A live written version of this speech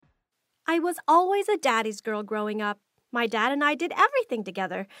I was always a daddy's girl growing up. My dad and I did everything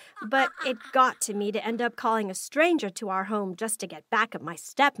together, but it got to me to end up calling a stranger to our home just to get back at my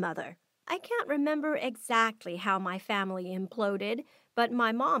stepmother. I can't remember exactly how my family imploded, but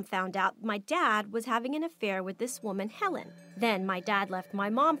my mom found out my dad was having an affair with this woman, Helen. Then my dad left my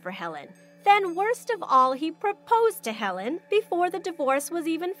mom for Helen. Then, worst of all, he proposed to Helen before the divorce was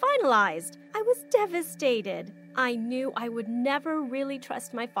even finalized. I was devastated. I knew I would never really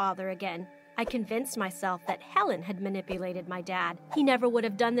trust my father again. I convinced myself that Helen had manipulated my dad. He never would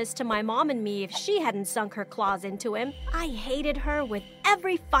have done this to my mom and me if she hadn't sunk her claws into him. I hated her with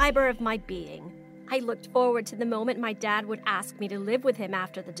every fiber of my being. I looked forward to the moment my dad would ask me to live with him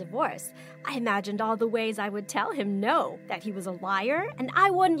after the divorce. I imagined all the ways I would tell him no, that he was a liar, and I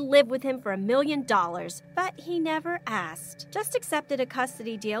wouldn't live with him for $1 million. But he never asked, just accepted a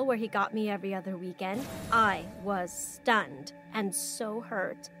custody deal where he got me every other weekend. I was stunned and so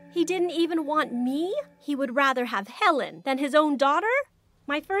hurt. He didn't even want me? He would rather have Helen than his own daughter?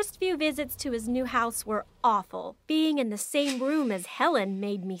 My first few visits to his new house were awful. Being in the same room as Helen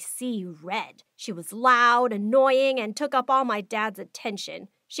made me see red. She was loud, annoying, and took up all my dad's attention.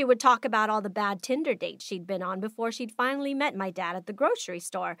 She would talk about all the bad Tinder dates she'd been on before she'd finally met my dad at the grocery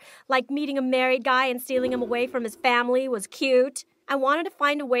store. Like meeting a married guy and stealing him away from his family was cute. I wanted to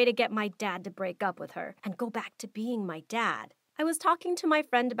find a way to get my dad to break up with her and go back to being my dad. I was talking to my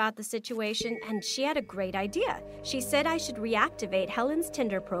friend about the situation, and she had a great idea. She said I should reactivate Helen's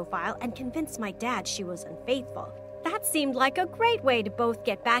Tinder profile and convince my dad she was unfaithful. That seemed like a great way to both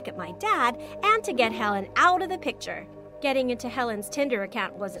get back at my dad and to get Helen out of the picture. Getting into Helen's Tinder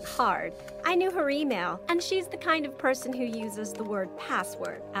account wasn't hard. I knew her email, and she's the kind of person who uses the word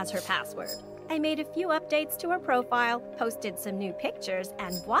password as her password. I made a few updates to her profile, posted some new pictures,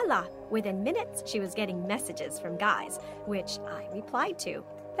 and voila! Within minutes, she was getting messages from guys, which I replied to.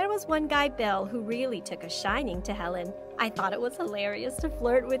 There was one guy, Bill, who really took a shining to Helen. I thought it was hilarious to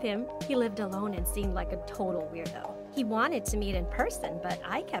flirt with him. He lived alone and seemed like a total weirdo. He wanted to meet in person, but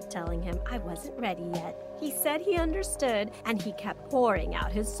I kept telling him I wasn't ready yet. He said he understood, and he kept pouring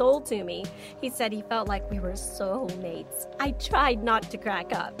out his soul to me. He said he felt like we were soulmates. I tried not to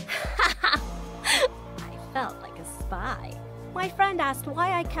crack up. I felt like a spy. My friend asked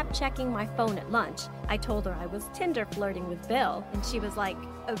why I kept checking my phone at lunch. I told her I was Tinder flirting with Bill, and she was like,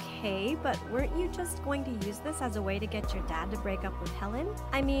 okay, but weren't you just going to use this as a way to get your dad to break up with Helen?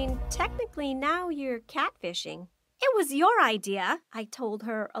 I mean, technically now you're catfishing. It was your idea, I told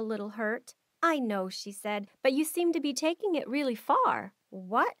her, a little hurt. I know, she said, but you seem to be taking it really far.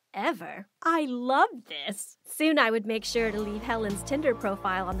 Whatever. I loved this. Soon I would make sure to leave Helen's Tinder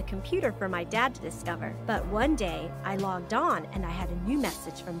profile on the computer for my dad to discover. But one day, I logged on and I had a new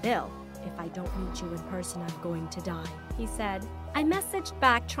message from Bill. If I don't meet you in person, I'm going to die, he said. I messaged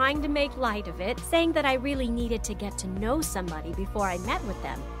back trying to make light of it, saying that I really needed to get to know somebody before I met with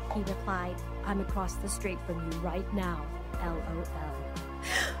them. He replied, I'm across the street from you right now, LOL.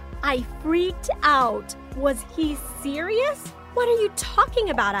 I freaked out. Was he serious? What are you talking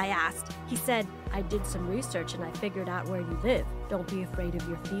about? I asked. He said, I did some research and I figured out where you live. Don't be afraid of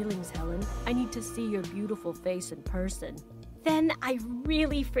your feelings, Helen. I need to see your beautiful face in person. Then I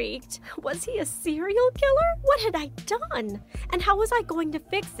really freaked. Was he a serial killer? What had I done? And how was I going to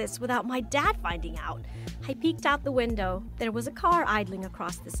fix this without my dad finding out? I peeked out the window. There was a car idling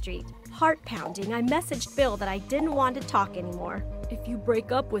across the street. Heart pounding, I messaged Bill that I didn't want to talk anymore. If you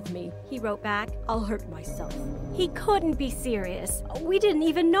break up with me, he wrote back, I'll hurt myself. He couldn't be serious. We didn't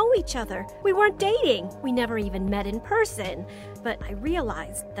even know each other. We weren't dating. We never even met in person. But I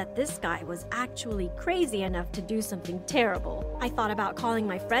realized that this guy was actually crazy enough to do something terrible. I thought about calling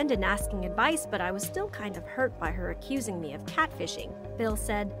my friend and asking advice, but I was still kind of hurt by her accusing me of catfishing. Bill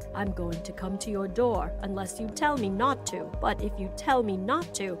said, I'm going to come to your door unless you tell me not to. But if you tell me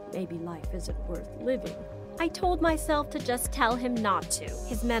not to, maybe life isn't worth living. I told myself to just tell him not to.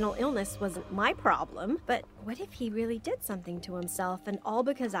 His mental illness wasn't my problem, but what if he really did something to himself, and all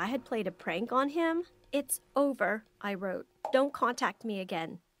because I had played a prank on him? It's over, I wrote. Don't contact me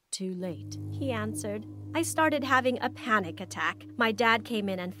again. Too late, he answered. I started having a panic attack. My dad came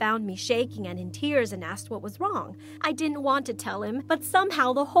in and found me shaking and in tears and asked what was wrong. I didn't want to tell him, but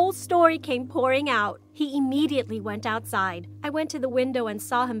somehow the whole story came pouring out. He immediately went outside. I went to the window and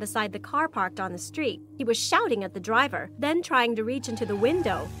saw him beside the car parked on the street. He was shouting at the driver, then trying to reach into the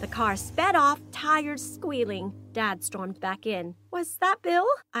window. The car sped off, tires squealing. Dad stormed back in. Was that Bill?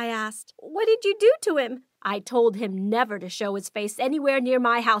 I asked. What did you do to him? I told him never to show his face anywhere near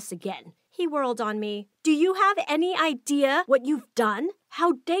my house again. He whirled on me. Do you have any idea what you've done?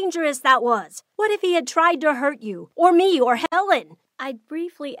 How dangerous that was? What if he had tried to hurt you, or me, or Helen? I'd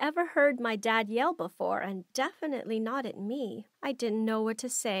briefly ever heard my dad yell before, and definitely not at me. I didn't know what to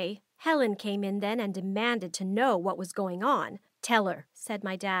say. Helen came in then and demanded to know what was going on. "Tell her," said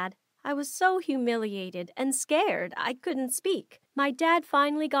my dad. I was so humiliated and scared I couldn't speak. My dad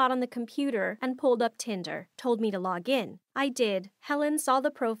finally got on the computer and pulled up Tinder, told me to log in. I did. Helen saw the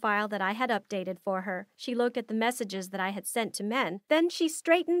profile that I had updated for her. She looked at the messages that I had sent to men. Then she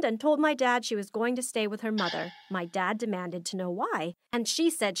straightened and told my dad she was going to stay with her mother. My dad demanded to know why, and she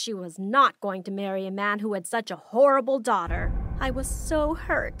said she was not going to marry a man who had such a horrible daughter. I was so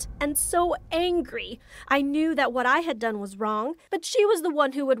hurt and so angry. I knew that what I had done was wrong, but she was the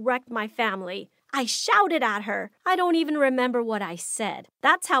one who had wrecked my family. I shouted at her. I don't even remember what I said.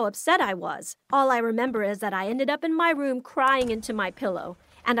 That's how upset I was. All I remember is that I ended up in my room crying into my pillow,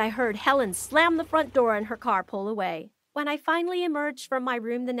 and I heard Helen slam the front door and her car pull away. When I finally emerged from my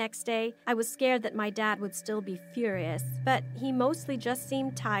room the next day, I was scared that my dad would still be furious, but he mostly just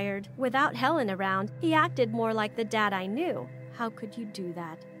seemed tired. Without Helen around, he acted more like the dad I knew. "How could you do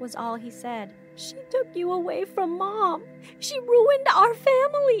that?" was all he said. "She took you away from Mom. She ruined our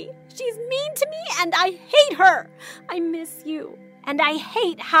family. She's mean to me and I hate her. I miss you. And I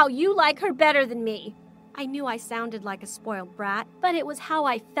hate how you like her better than me." I knew I sounded like a spoiled brat, but it was how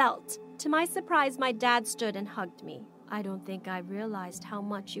I felt. To my surprise, my dad stood and hugged me. "I don't think I realized how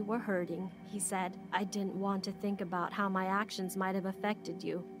much you were hurting," he said. "I didn't want to think about how my actions might have affected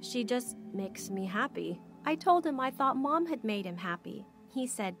you. She just makes me happy." I told him I thought Mom had made him happy. He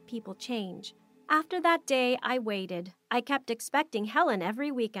said people change. After that day, I waited. I kept expecting Helen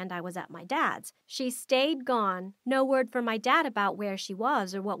every weekend I was at my dad's. She stayed gone. No word from my dad about where she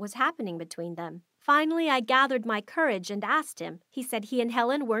was or what was happening between them. Finally, I gathered my courage and asked him. He said he and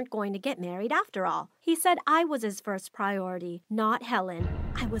Helen weren't going to get married after all. He said I was his first priority, not Helen.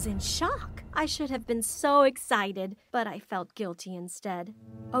 I was in shock. I should have been so excited, but I felt guilty instead.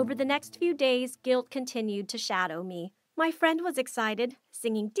 Over the next few days, guilt continued to shadow me. My friend was excited,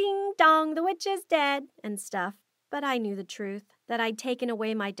 singing "Ding Dong, the witch is dead" and stuff. But I knew the truth, that I'd taken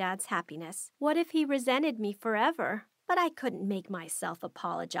away my dad's happiness. What if he resented me forever? But I couldn't make myself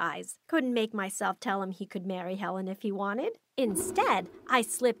apologize. Couldn't make myself tell him he could marry Helen if he wanted. Instead, I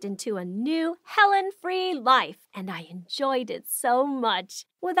slipped into a new Helen-free life, and I enjoyed it so much.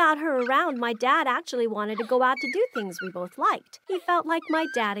 Without her around, my dad actually wanted to go out to do things we both liked. He felt like my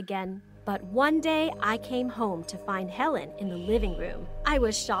dad again. But one day, I came home to find Helen in the living room. I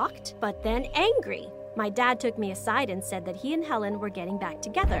was shocked, but then angry. My dad took me aside and said that he and Helen were getting back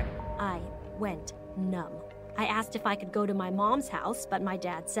together. I went numb. I asked if I could go to my mom's house, but my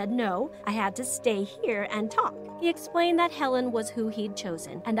dad said no, I had to stay here and talk. He explained that Helen was who he'd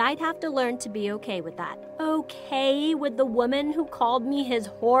chosen, and I'd have to learn to be okay with that. Okay with the woman who called me his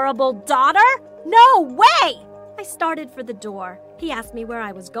horrible daughter? No way! I started for the door. He asked me where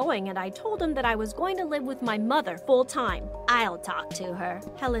I was going, and I told him that I was going to live with my mother full-time. "I'll talk to her,"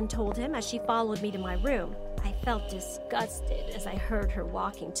 Helen told him as she followed me to my room. I felt disgusted as I heard her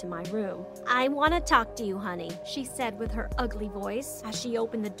walking to my room. "I want to talk to you, honey," she said with her ugly voice as she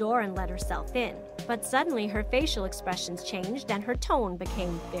opened the door and let herself in. But suddenly her facial expressions changed and her tone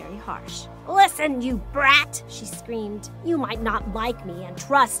became very harsh. "Listen, you brat," she screamed. "You might not like me, and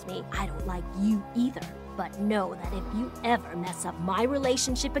trust me, I don't like you either. But know that if you ever mess up my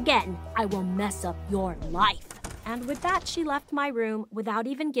relationship again, I will mess up your life." And with that, she left my room without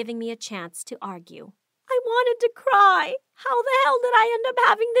even giving me a chance to argue. I wanted to cry. How the hell did I end up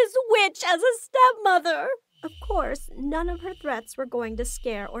having this witch as a stepmother? Of course, none of her threats were going to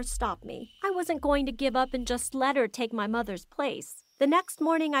scare or stop me. I wasn't going to give up and just let her take my mother's place. The next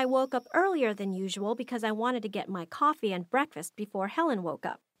morning, I woke up earlier than usual because I wanted to get my coffee and breakfast before Helen woke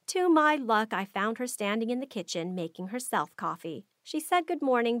up. To my luck, I found her standing in the kitchen making herself coffee. She said good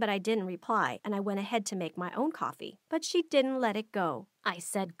morning, but I didn't reply, and I went ahead to make my own coffee. But she didn't let it go. I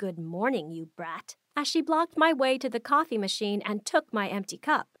said, "Good morning, you brat," as she blocked my way to the coffee machine and took my empty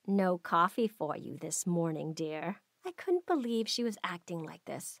cup. "No coffee for you this morning, dear." I couldn't believe she was acting like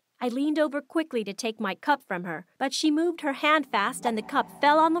this. I leaned over quickly to take my cup from her, but she moved her hand fast and the cup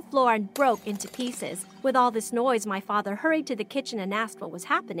fell on the floor and broke into pieces. With all this noise, my father hurried to the kitchen and asked what was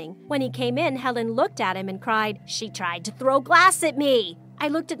happening. When he came in, Helen looked at him and cried, "She tried to throw glass at me!" I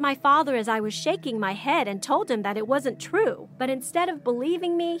looked at my father as I was shaking my head and told him that it wasn't true. But instead of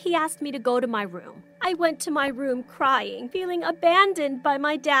believing me, he asked me to go to my room. I went to my room crying, feeling abandoned by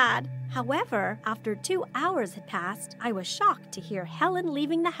my dad. However, after 2 hours had passed, I was shocked to hear Helen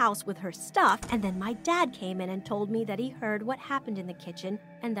leaving the house with her stuff, and then my dad came in and told me that he heard what happened in the kitchen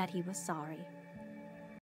and that he was sorry.